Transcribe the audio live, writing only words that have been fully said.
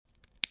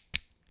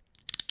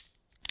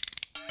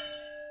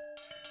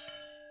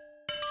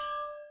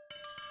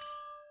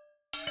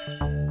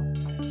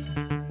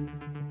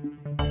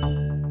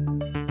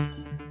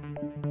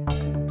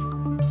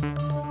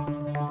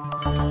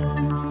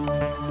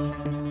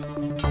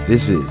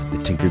This is the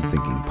Tinkered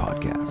Thinking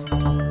Podcast.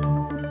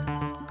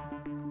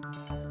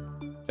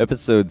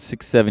 Episode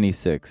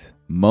 676,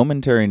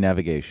 Momentary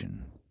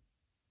Navigation.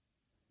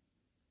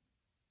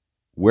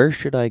 Where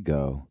should I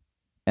go,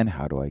 and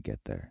how do I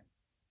get there?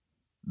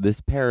 This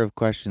pair of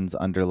questions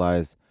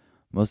underlies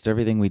most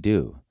everything we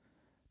do.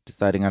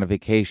 Deciding on a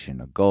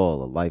vacation, a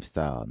goal, a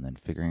lifestyle, and then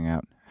figuring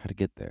out how to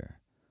get there.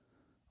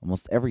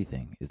 Almost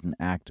everything is an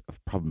act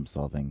of problem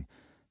solving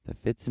that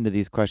fits into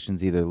these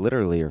questions either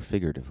literally or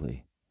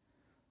figuratively.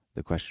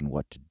 The question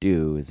what to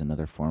do is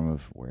another form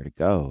of where to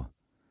go.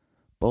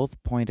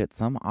 Both point at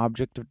some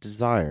object of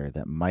desire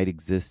that might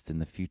exist in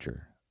the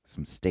future,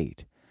 some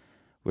state,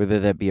 whether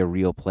that be a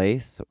real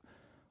place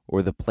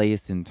or the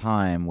place in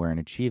time where an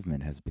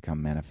achievement has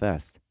become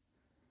manifest.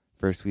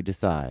 First we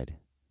decide,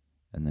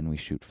 and then we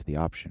shoot for the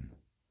option.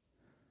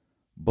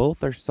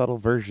 Both are subtle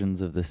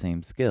versions of the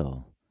same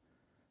skill.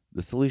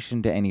 The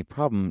solution to any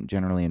problem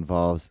generally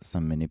involves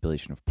some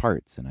manipulation of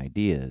parts and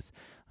ideas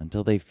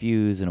until they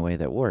fuse in a way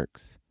that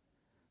works.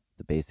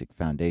 The basic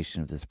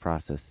foundation of this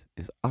process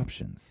is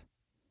options.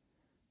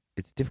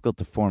 It's difficult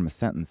to form a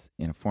sentence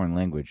in a foreign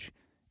language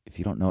if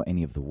you don't know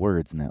any of the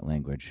words in that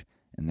language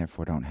and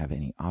therefore don't have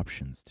any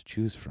options to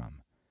choose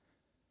from.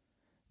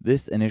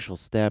 This initial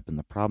step in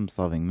the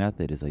problem-solving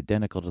method is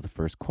identical to the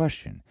first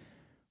question,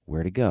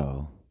 where to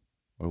go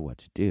or what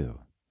to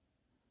do.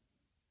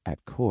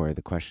 At core,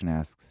 the question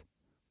asks,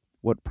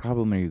 what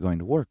problem are you going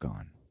to work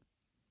on?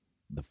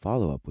 The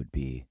follow-up would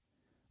be,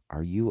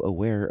 are you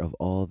aware of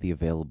all the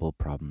available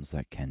problems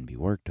that can be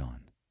worked on?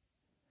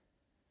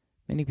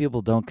 Many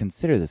people don't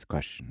consider this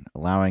question,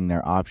 allowing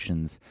their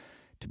options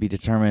to be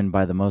determined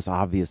by the most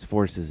obvious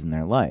forces in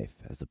their life,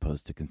 as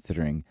opposed to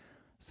considering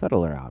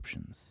subtler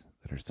options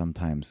that are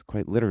sometimes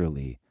quite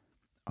literally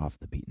off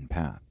the beaten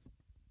path.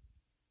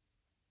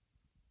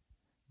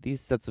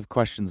 These sets of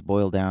questions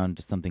boil down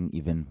to something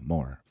even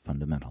more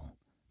fundamental.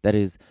 That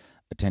is,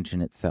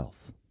 attention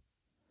itself.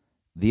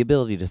 The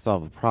ability to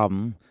solve a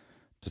problem,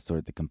 to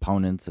sort the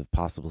components of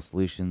possible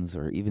solutions,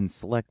 or even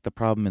select the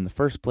problem in the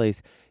first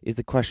place is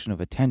a question of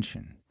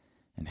attention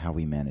and how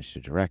we manage to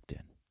direct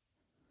it.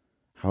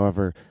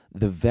 However,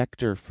 the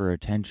vector for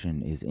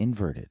attention is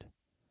inverted.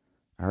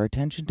 Our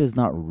attention does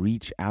not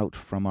reach out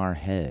from our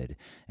head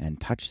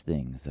and touch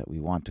things that we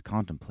want to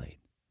contemplate.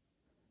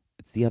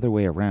 It's the other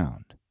way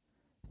around.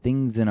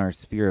 Things in our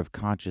sphere of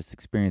conscious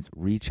experience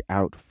reach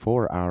out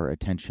for our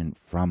attention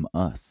from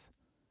us.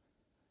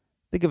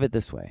 Think of it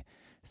this way.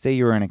 Say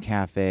you're in a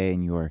cafe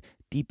and you are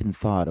deep in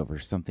thought over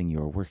something you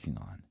are working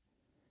on.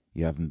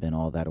 You haven't been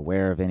all that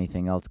aware of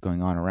anything else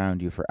going on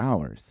around you for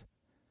hours.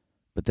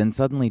 But then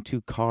suddenly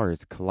two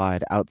cars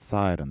collide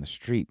outside on the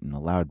street in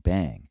a loud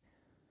bang.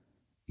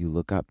 You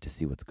look up to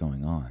see what's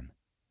going on.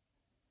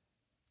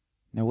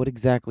 Now, what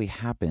exactly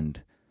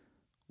happened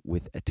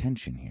with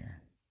attention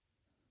here?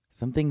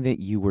 Something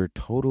that you were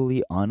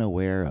totally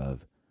unaware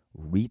of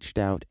reached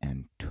out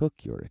and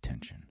took your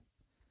attention.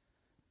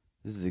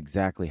 This is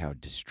exactly how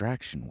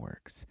distraction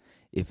works.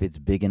 If it's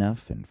big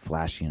enough and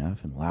flashy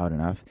enough and loud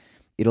enough,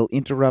 it'll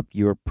interrupt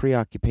your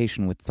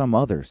preoccupation with some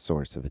other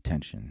source of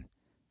attention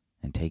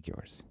and take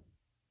yours.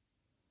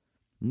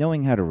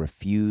 Knowing how to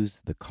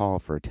refuse the call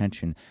for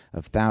attention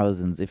of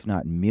thousands, if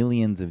not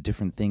millions of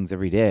different things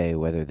every day,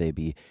 whether they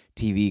be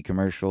TV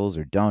commercials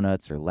or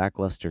donuts or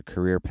lackluster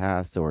career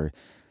paths or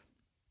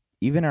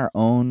even our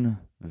own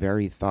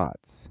very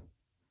thoughts.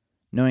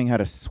 Knowing how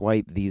to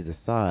swipe these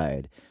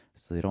aside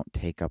so they don't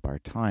take up our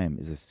time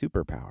is a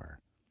superpower,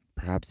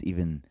 perhaps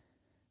even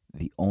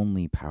the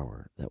only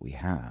power that we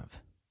have.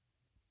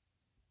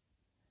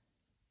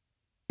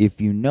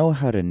 If you know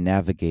how to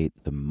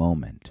navigate the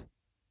moment,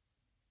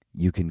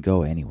 you can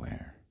go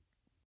anywhere.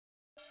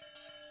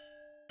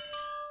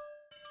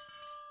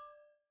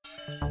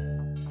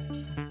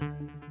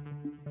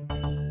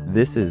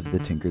 This is the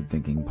Tinkered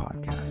Thinking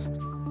Podcast.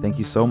 Thank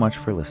you so much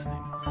for listening.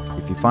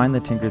 If you find the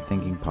Tinkered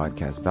Thinking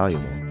Podcast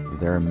valuable,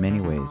 there are many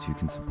ways you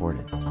can support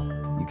it.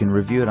 You can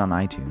review it on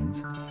iTunes,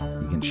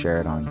 you can share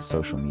it on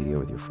social media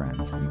with your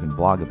friends, you can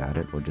blog about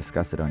it or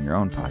discuss it on your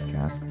own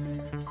podcast,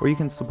 or you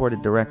can support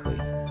it directly,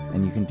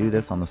 and you can do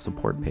this on the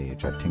support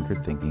page at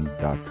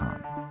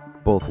tinkeredthinking.com.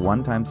 Both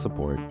one-time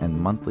support and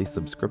monthly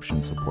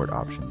subscription support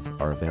options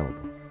are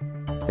available.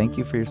 Thank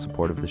you for your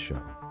support of the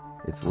show.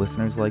 It's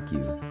listeners like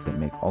you that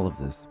make all of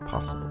this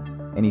possible.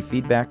 Any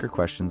feedback or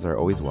questions are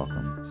always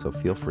welcome, so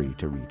feel free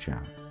to reach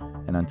out.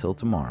 And until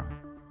tomorrow,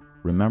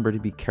 remember to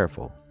be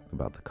careful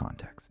about the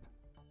context.